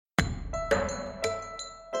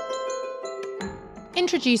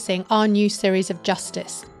introducing our new series of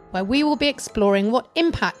Justice, where we will be exploring what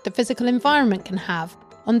impact the physical environment can have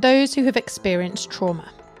on those who have experienced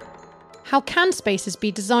trauma. How can spaces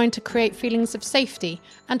be designed to create feelings of safety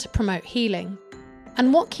and to promote healing?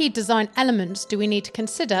 And what key design elements do we need to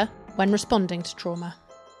consider when responding to trauma?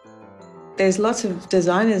 There's lots of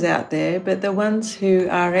designers out there, but the ones who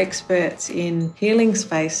are experts in healing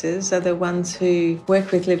spaces are the ones who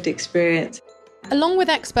work with lived experience. Along with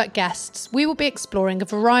expert guests, we will be exploring a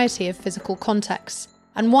variety of physical contexts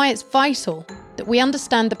and why it's vital that we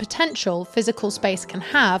understand the potential physical space can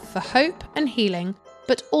have for hope and healing,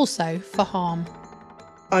 but also for harm.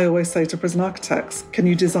 I always say to prison architects, can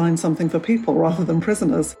you design something for people rather than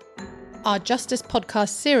prisoners? Our Justice podcast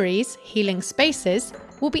series, Healing Spaces,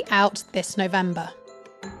 will be out this November.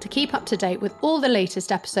 To keep up to date with all the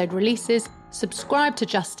latest episode releases, subscribe to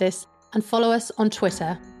Justice and follow us on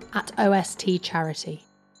Twitter @OST Charity.